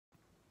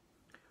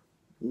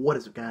What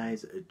is up,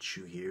 guys?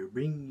 Chu here,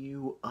 bringing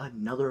you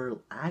another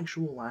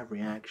actual live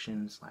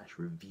reaction slash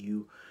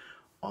review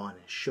on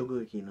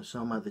Shokugeki No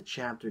Soma. The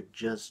chapter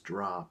just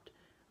dropped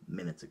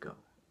minutes ago,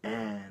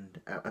 and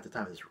at the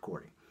time of this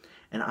recording.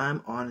 And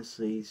I'm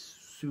honestly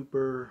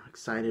super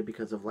excited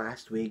because of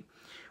last week.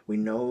 We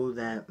know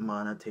that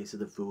Mana tasted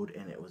the food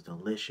and it was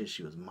delicious.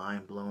 She was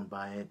mind blown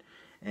by it.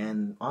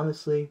 And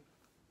honestly,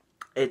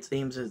 it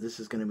seems as this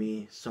is going to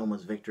be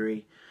Soma's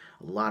victory.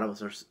 A lot of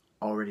us are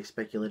already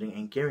speculating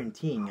and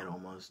guaranteeing it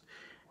almost.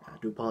 I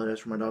do apologize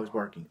for my dog's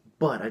barking.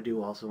 But I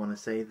do also want to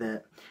say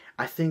that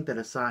I think that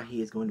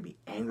Asahi is going to be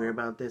angry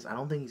about this. I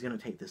don't think he's going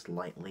to take this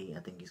lightly. I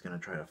think he's going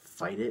to try to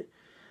fight it.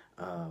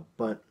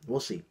 But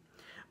we'll see.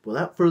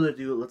 Without further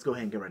ado, let's go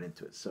ahead and get right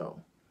into it. So,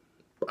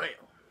 bam!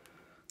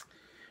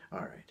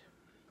 Alright.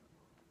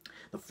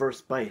 The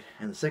first bite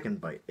and the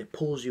second bite, it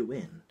pulls you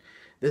in.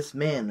 This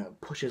man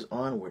pushes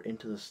onward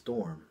into the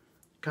storm.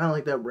 Kind of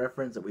like that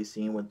reference that we've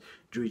seen with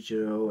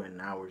Druichiro, and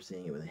now we're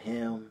seeing it with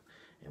him,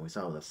 and we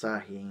saw it with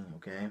Asahi,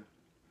 okay?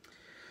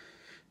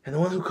 And the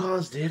one who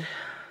caused it,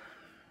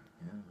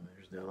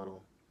 there's that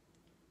little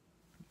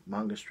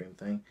manga stream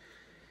thing,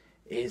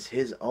 is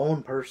his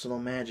own personal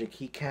magic.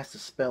 He cast a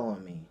spell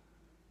on me.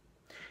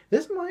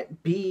 This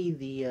might be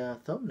the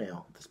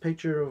thumbnail. This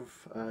picture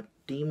of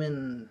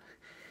Demon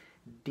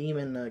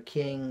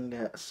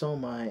King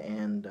Soma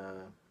and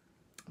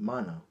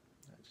Mana,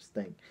 I just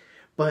think.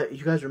 But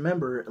you guys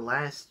remember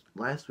last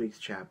week's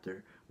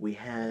chapter, we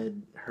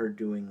had her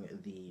doing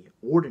the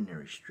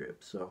ordinary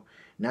strip. So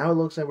now it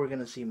looks like we're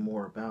going to see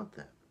more about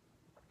that.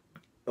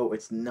 Oh,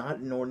 it's not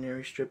an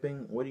ordinary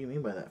stripping? What do you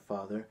mean by that,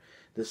 Father?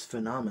 This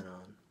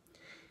phenomenon.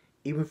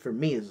 Even for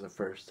me, this is the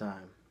first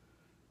time.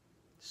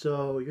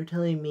 So you're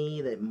telling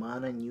me that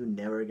Mana and you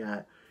never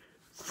got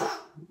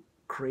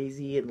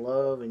crazy in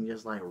love and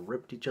just like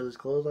ripped each other's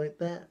clothes like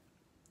that?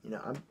 You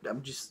know,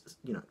 I'm just,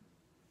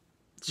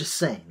 just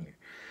saying here.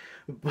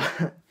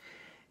 But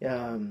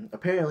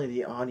apparently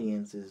the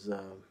audience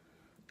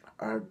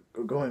are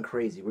going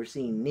crazy. We're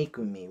seeing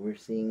Nikumi, we're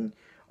seeing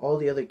all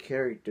the other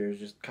characters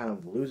just kind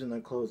of losing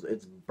their clothes.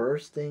 It's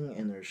bursting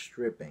and they're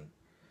stripping.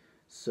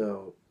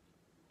 So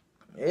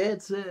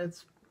it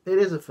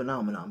is a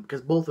phenomenon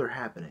because both are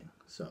happening.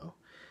 So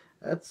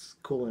that's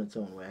cool in its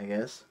own way, I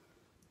guess.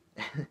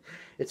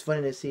 It's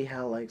funny to see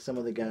how like some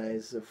of the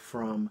guys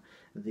from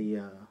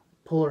the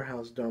Polar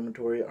House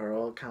dormitory are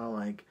all kind of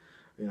like,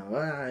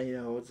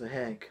 what the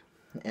heck?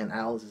 And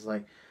Alice is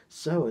like,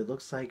 so it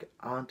looks like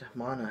Aunt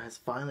Mana has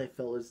finally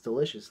felt its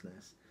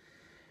deliciousness.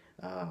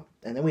 And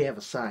then we have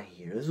Asahi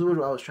here. This is what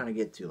I was trying to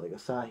get to, like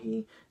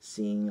Asahi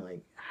seeing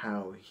like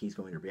how he's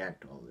going to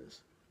react to all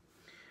this.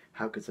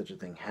 How could such a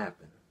thing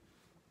happen?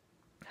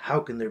 How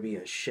can there be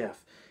a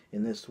chef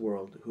in this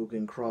world who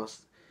can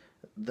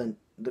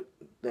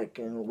that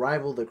can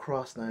rival the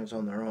cross knives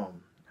on their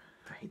own?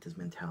 I hate this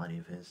mentality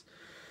of his.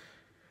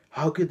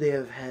 How could they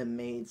have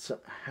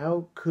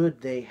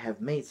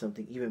made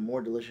something even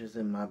more delicious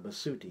than my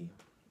basuti?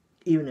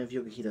 Even if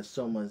Yukihira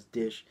Soma's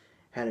dish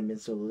hadn't been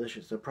so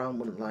delicious, the problem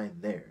wouldn't lie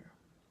there.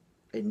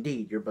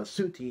 Indeed, your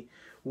basuti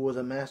was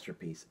a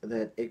masterpiece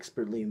that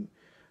expertly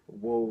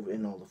wove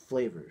in all the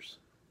flavors.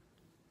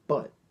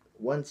 But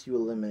once you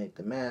eliminate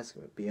the mask,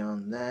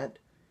 beyond that,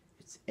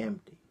 it's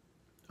empty.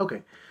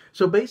 Okay,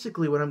 so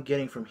basically what I'm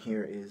getting from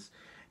here is,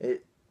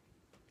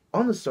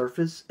 on the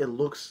surface,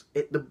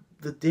 the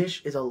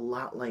dish is a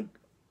lot like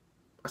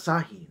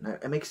Asahi. Now,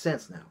 it makes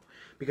sense now,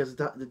 because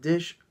the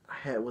dish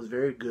was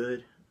very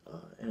good,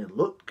 and it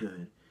looked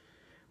good,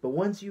 but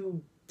once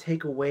you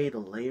take away the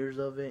layers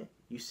of it,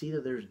 you see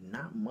that there's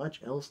not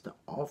much else to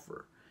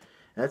offer.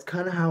 That's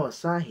kind of how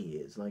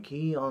Asahi is. Like,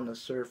 he on the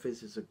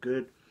surface is a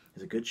good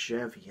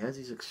chef. He has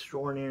these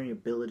extraordinary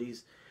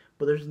abilities,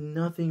 but there's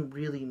nothing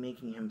really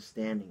making him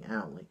standing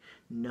out. Like,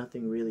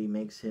 nothing really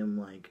makes him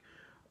like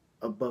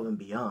above and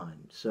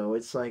beyond. So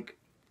it's like,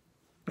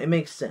 it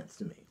makes sense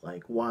to me,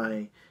 like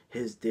why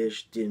his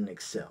dish didn't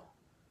excel.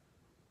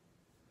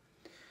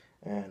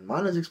 And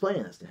Mana's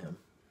explaining this to him.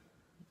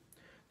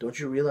 Don't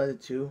you realize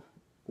it too?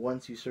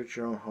 Once you search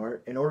your own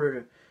heart, in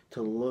order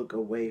to look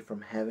away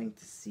from having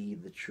to see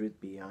the truth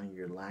beyond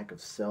your lack of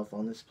self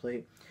on this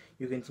plate,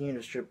 you continue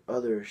to strip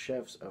other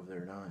chefs of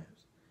their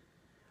knives.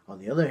 On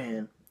the other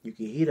hand,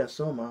 Yukihira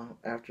Soma,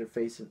 after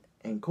facing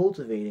and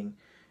cultivating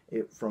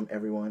it from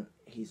everyone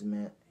he's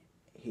met,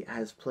 he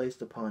has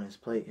placed upon his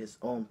plate his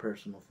own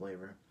personal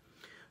flavor.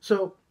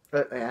 So,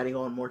 adding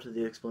on more to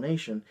the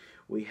explanation,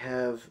 we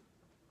have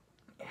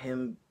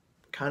him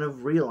kind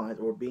of realize,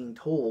 or being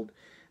told,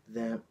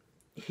 that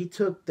he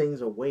took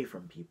things away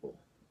from people.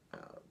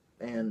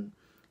 And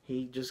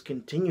he just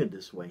continued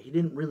this way. He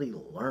didn't really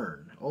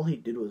learn. All he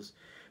did was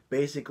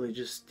basically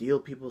just steal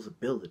people's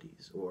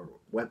abilities, or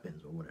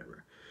weapons, or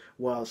whatever.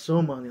 While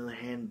Soma, on the other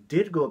hand,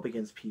 did go up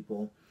against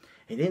people,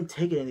 and didn't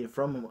take anything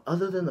from them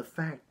other than the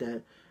fact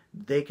that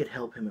they could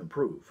help him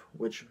improve,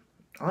 which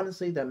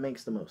honestly that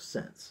makes the most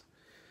sense.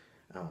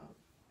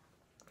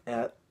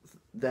 That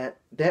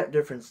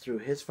difference through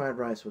his fried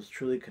rice was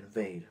truly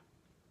conveyed.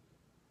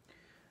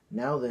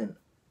 Now then,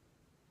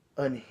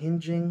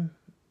 unhinging,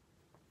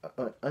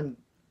 un,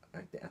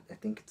 I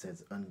think it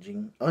says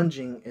unjing.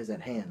 Unjing is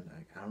at hand.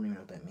 I don't even know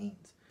what that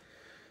means.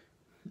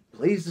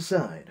 Please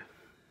decide.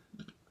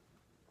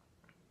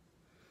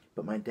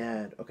 But my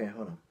dad, okay,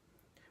 hold on.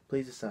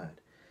 Please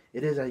decide.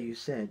 It is as you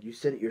said. You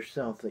said it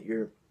yourself that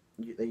you're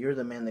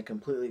the man that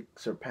completely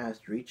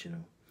surpassed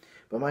Riichiro.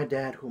 But my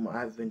dad, whom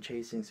I've been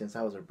chasing since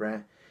I was a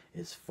brat,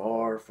 is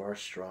far, far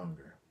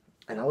stronger.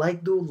 And I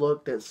like the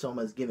look that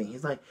Soma's giving.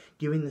 He's like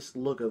giving this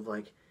look of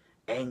like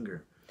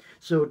anger.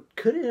 So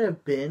could it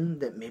have been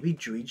that maybe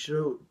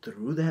Juichiro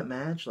threw that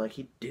match? Like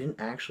he didn't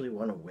actually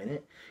want to win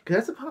it? Because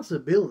that's a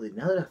possibility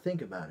now that I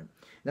think about it.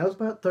 That was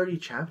about 30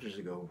 chapters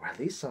ago, or at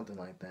least something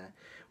like that,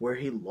 where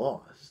he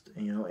lost.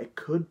 You know, it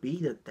could be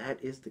that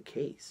that is the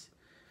case.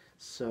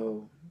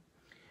 So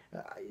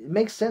it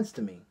makes sense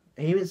to me.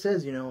 And he even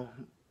says, you know,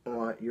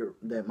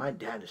 that my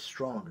dad is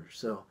stronger.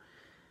 So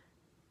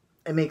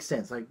it makes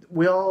sense. Like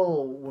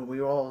when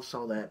we all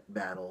saw that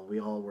battle, we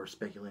all were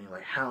speculating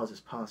like, how is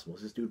this possible?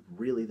 Is this dude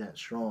really that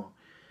strong?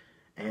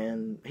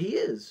 And he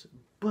is,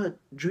 but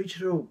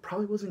Juichiro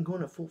probably wasn't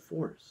going at full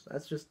force.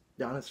 That's just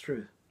the honest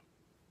truth.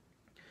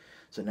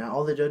 So now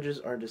all the judges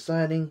are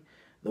deciding.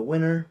 The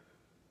winner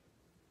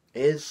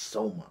is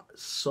Soma.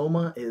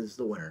 Soma is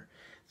the winner.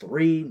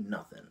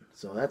 3-0.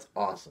 So that's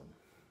awesome.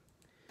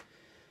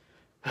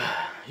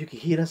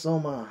 Yukihira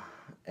Soma.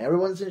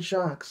 Everyone's in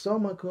shock.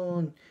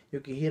 Soma-kun,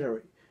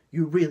 Yukihira,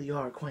 you really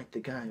are quite the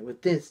guy.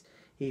 With this,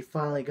 he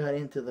finally got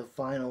into the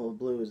final of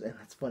blues. And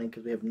that's funny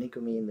because we have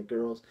Nikumi and the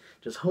girls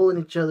just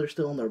holding each other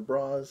still in their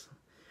bras.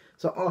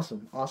 So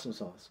awesome. Awesome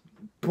sauce.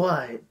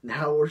 But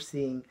now we're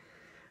seeing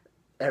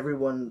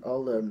everyone,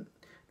 all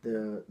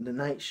the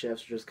night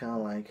chefs are just kind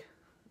of like,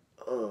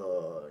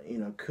 you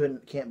know,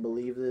 can't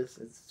believe this.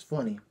 It's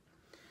funny.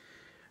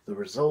 The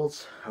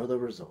results are the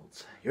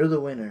results. You're the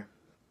winner.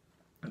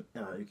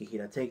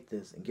 Yukihira, take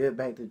this and give it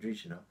back to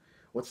Juichiro.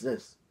 What's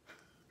this?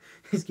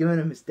 He's giving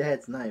him his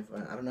dad's knife.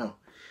 I don't know.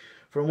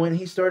 From when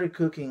he started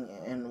cooking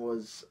and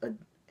was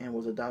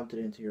adopted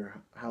into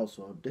your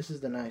household, this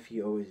is the knife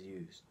he always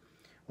used.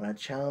 When I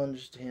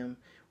challenged him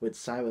with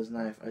Saiba's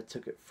knife, I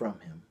took it from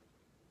him.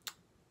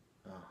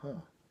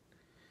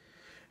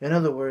 In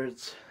other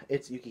words,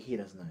 it's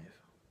Yukihira's knife.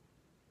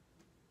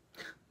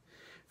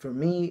 For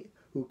me,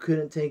 who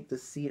couldn't take the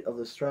seat of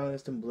the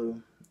strongest in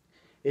blue,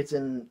 it's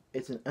an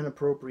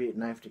inappropriate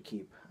knife to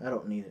keep. I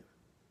don't need it.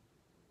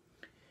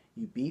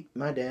 You beat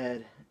my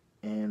dad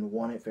and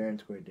won it fair and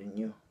square, didn't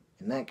you?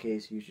 In that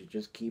case, you should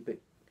just keep it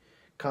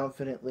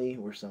confidently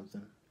or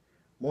something.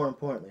 More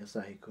importantly,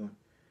 Asahi-kun,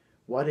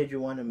 why did you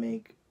want to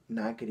make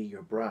Nakiri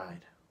your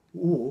bride?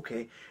 Ooh,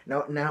 okay.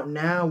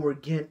 Now we're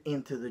getting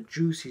into the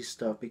juicy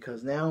stuff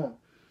because now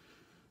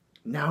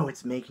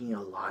it's making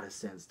a lot of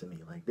sense to me.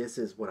 Like, this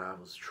is what I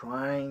was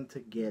trying to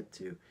get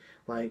to.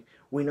 Like,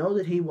 we know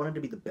that he wanted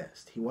to be the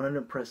best. He wanted to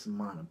impress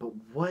Mana. But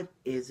what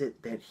is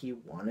it that he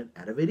wanted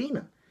out of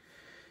Irina?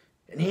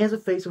 And he has a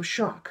face of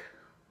shock.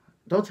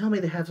 Don't tell me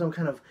they have some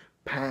kind of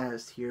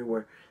past here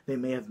where they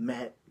may have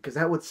met. Because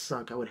that would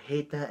suck. I would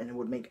hate that. And it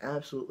would make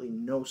absolutely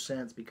no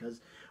sense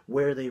because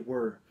where they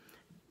were.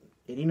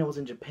 Irina was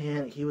in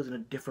Japan. He was in a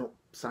different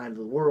side of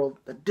the world.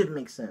 That didn't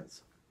make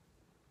sense.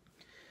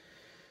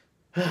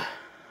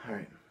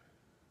 Alright.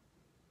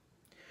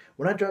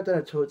 When I dropped out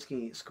of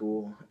Toutsuki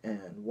school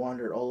and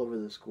wandered all over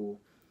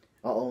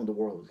the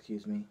world,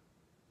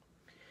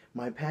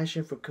 my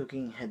passion for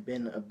cooking had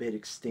been a bit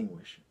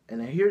extinguished.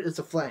 And here it's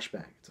a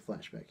flashback. It's a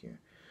flashback here.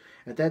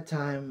 At that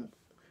time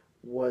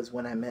was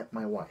when I met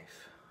my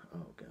wife.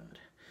 Oh God.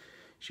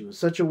 She was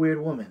such a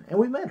weird woman. And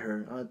we met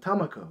her,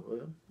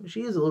 Tamako.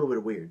 She is a little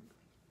bit weird.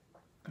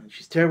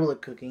 She's terrible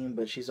at cooking,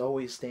 but she's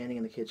always standing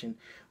in the kitchen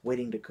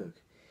waiting to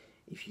cook.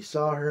 If you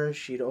saw her,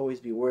 she'd always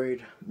be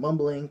worried,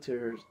 mumbling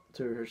to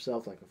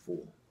herself like a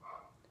fool.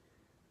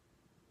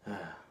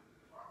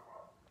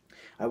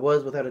 I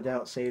was, without a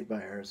doubt, saved by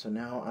her, so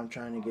now I'm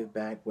trying to give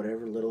back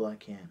whatever little I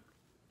can.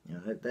 You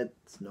know,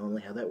 that's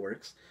normally how that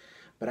works.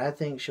 But I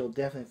think she'll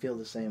definitely feel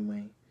the same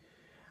way.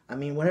 I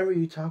mean, whenever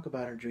you talk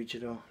about her,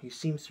 Juichiro, you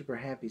seem super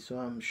happy, so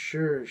I'm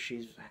sure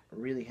she's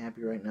really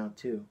happy right now,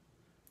 too.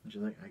 And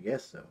she's like, I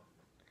guess so.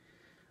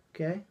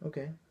 Okay.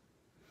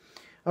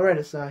 Alright,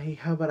 Asahi,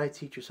 how about I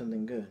teach you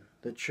something good?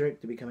 The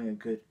trick to becoming a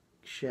good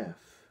chef.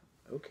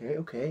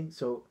 Okay.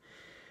 So,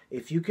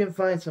 if you can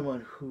find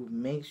someone who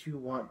makes you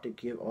want to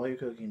give all your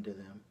cooking to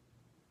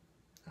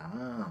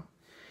them.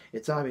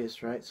 It's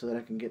obvious, right? So that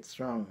I can get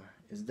stronger.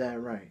 Is that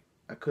right?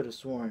 I could have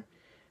sworn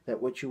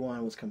that what you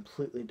wanted was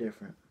completely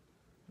different.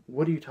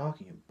 What are you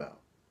talking about?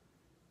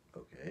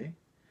 Okay.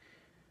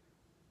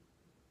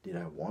 Did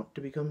I want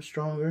to become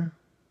stronger?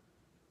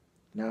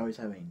 Now he's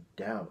having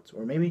doubts.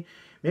 Or maybe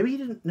he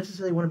didn't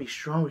necessarily want to be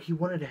stronger. He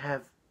wanted to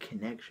have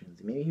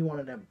connections. Maybe he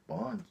wanted to have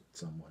bonds with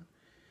someone.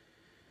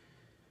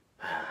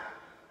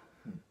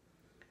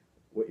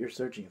 What you're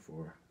searching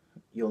for,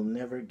 you'll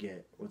never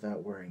get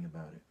without worrying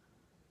about it.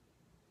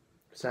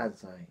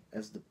 Besides,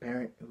 as the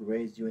parent who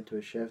raised you into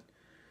a chef,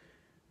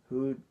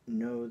 who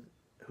know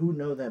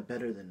that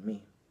better than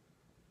me?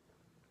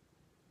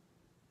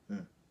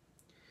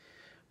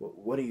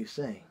 What are you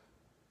saying?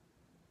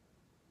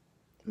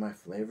 My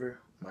flavor?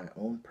 My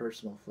own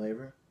personal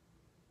flavor?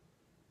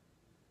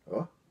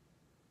 Oh?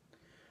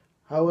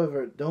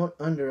 However, don't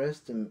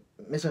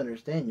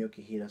misunderstand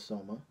Yukihira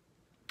Soma.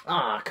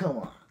 Ah, come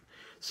on.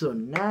 So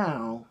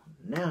now,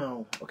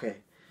 okay,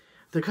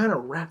 to kind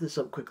of wrap this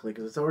up quickly,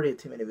 because it's already a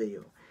 2-minute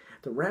video,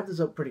 to wrap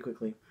this up pretty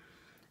quickly,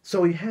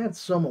 so we had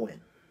Soma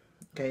win.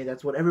 Okay,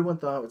 that's what everyone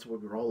thought, that's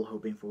what we were all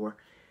hoping for,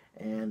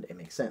 and it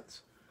makes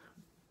sense.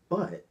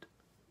 But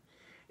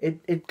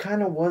it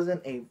kind of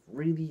wasn't a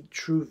really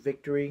true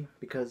victory,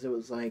 because it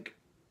was like,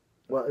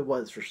 well, it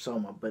was for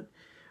Soma, but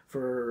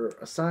for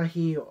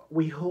Asahi,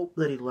 we hope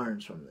that he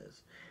learns from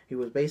this. He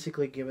was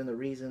basically given the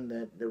reason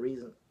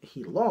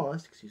he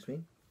lost,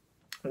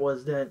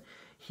 was that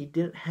he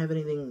didn't have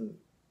anything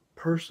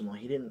personal.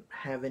 He didn't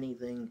have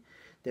anything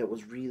that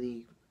was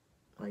really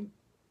like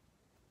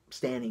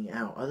standing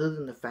out, other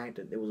than the fact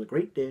that it was a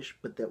great dish,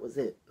 but that was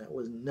it. That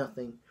was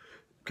nothing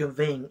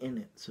conveying in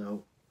it.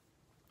 So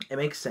it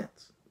makes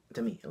sense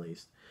to me, at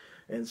least.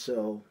 And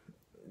so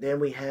then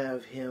we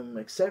have him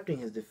accepting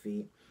his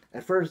defeat.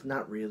 At first,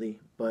 not really,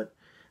 but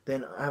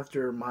then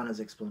after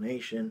Mana's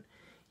explanation,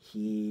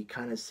 he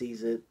kind of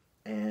sees it,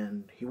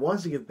 and he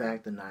wants to give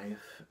back the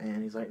knife,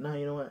 and he's like, no,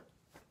 you know what?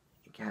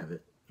 You can have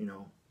it. You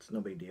know, it's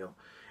no big deal.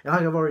 And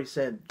like I've already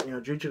said, you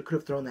know, Jujutsu could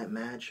have thrown that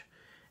match,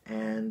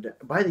 and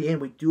by the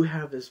end, we do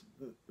have this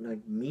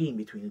like meeting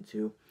between the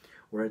two,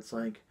 where it's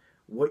like,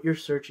 what you're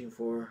searching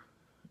for,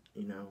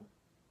 you know,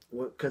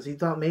 because he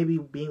thought maybe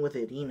being with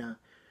Irina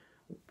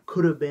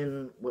could have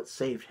been what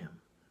saved him.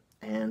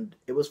 And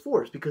it was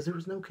forced because there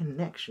was no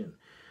connection.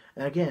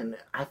 And again,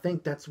 I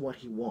think that's what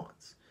he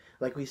wants.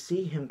 Like, we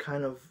see him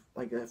kind of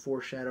like that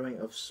foreshadowing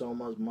of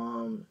Soma's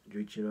mom,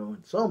 Jujutsu,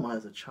 and Soma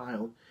as a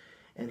child.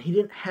 And he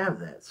didn't have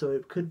that. So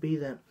it could be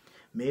that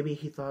maybe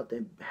he thought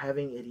that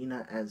having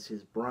Irina as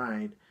his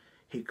bride,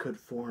 he could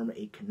form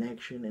a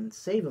connection and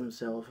save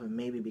himself and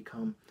maybe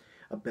become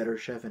a better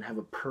chef and have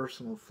a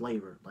personal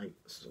flavor like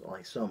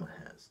Soma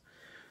has.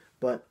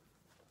 But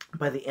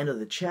by the end of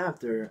the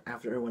chapter,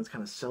 after everyone's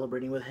kind of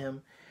celebrating with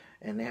him,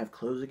 and they have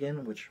clothes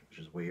again, which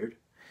is weird,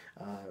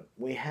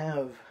 we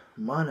have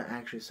Mana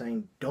actually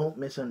saying, don't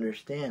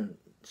misunderstand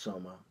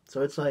Soma.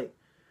 So it's like,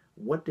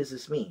 what does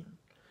this mean?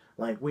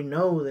 Like, we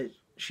know that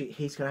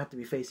he's going to have to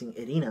be facing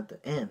Irina at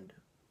the end,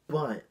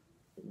 but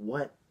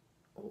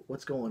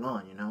what's going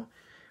on, you know?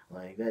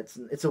 Like,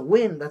 it's a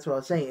win, that's what I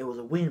was saying. It was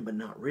a win, but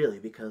not really,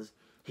 because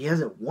he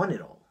hasn't won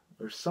it all.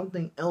 There's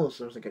something else,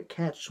 there's like a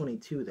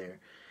catch-22 there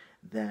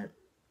that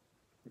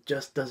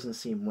just doesn't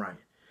seem right.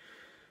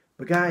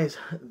 But guys,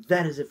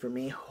 that is it for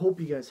me.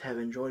 Hope you guys have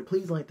enjoyed.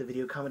 Please like the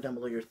video, comment down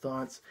below your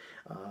thoughts.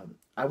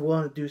 I do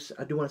want to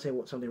say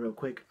something real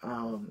quick.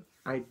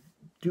 I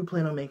do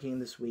plan on making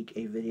this week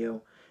a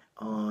video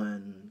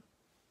on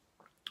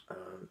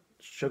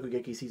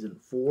Shokugeki Season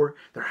 4.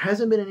 There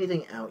hasn't been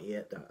anything out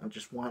yet. I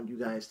just want you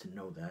guys to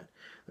know that.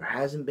 There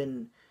hasn't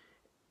been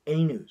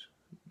any news.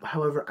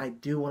 However, I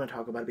do want to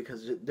talk about it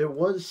because there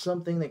was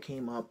something that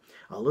came up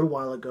a little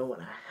while ago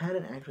and I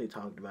hadn't actually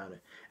talked about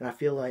it. And I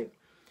feel like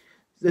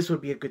this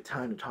would be a good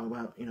time to talk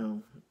about, you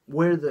know,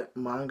 where the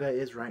manga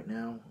is right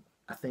now.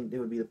 I think it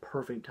would be the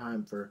perfect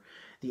time for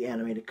the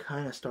anime to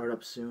kind of start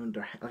up soon.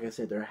 Like I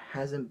said, there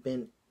hasn't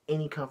been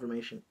any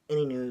confirmation,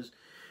 any news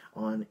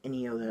on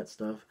any of that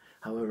stuff.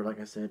 However, like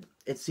I said,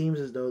 it seems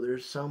as though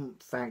there's some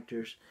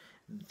factors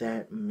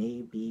that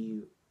may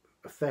be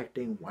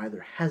affecting why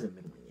there hasn't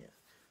been one yet.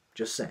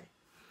 Just say.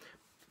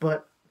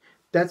 But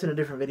that's in a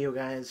different video,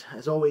 guys.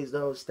 As always,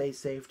 though, stay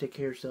safe, take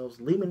care of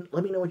yourselves. Let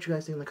me know what you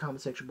guys think in the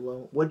comment section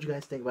below. What did you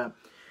guys think about,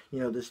 you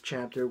know, this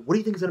chapter? What do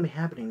you think is going to be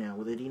happening now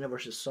with Irina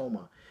versus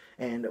Soma?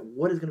 And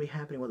what is going to be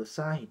happening with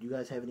Asahi? Do you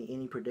guys have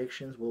any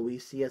predictions? Will we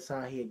see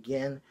Asahi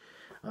again?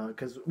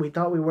 Because we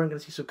thought we weren't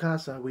going to see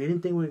Tsukasa. We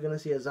didn't think we were going to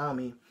see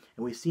Azami.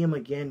 And we see him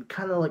again,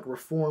 kind of like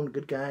reformed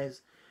good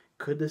guys.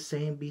 Could the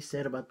same be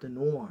said about the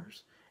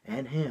Noirs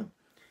and him?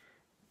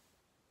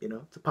 You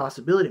know, it's a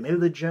possibility.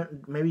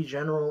 Maybe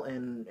General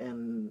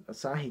and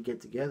Asahi get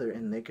together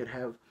and they could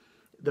have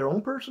their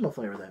own personal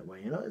flavor that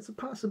way. You know, it's a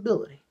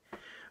possibility.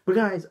 But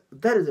guys,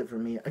 that is it for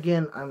me.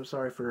 Again, I'm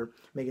sorry for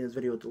making this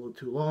video a little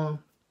too long.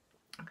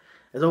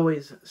 As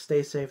always,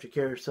 stay safe, take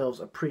care of yourselves.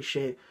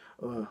 Appreciate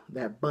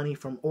that bunny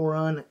from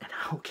Oron, and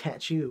I'll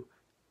catch you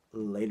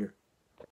later.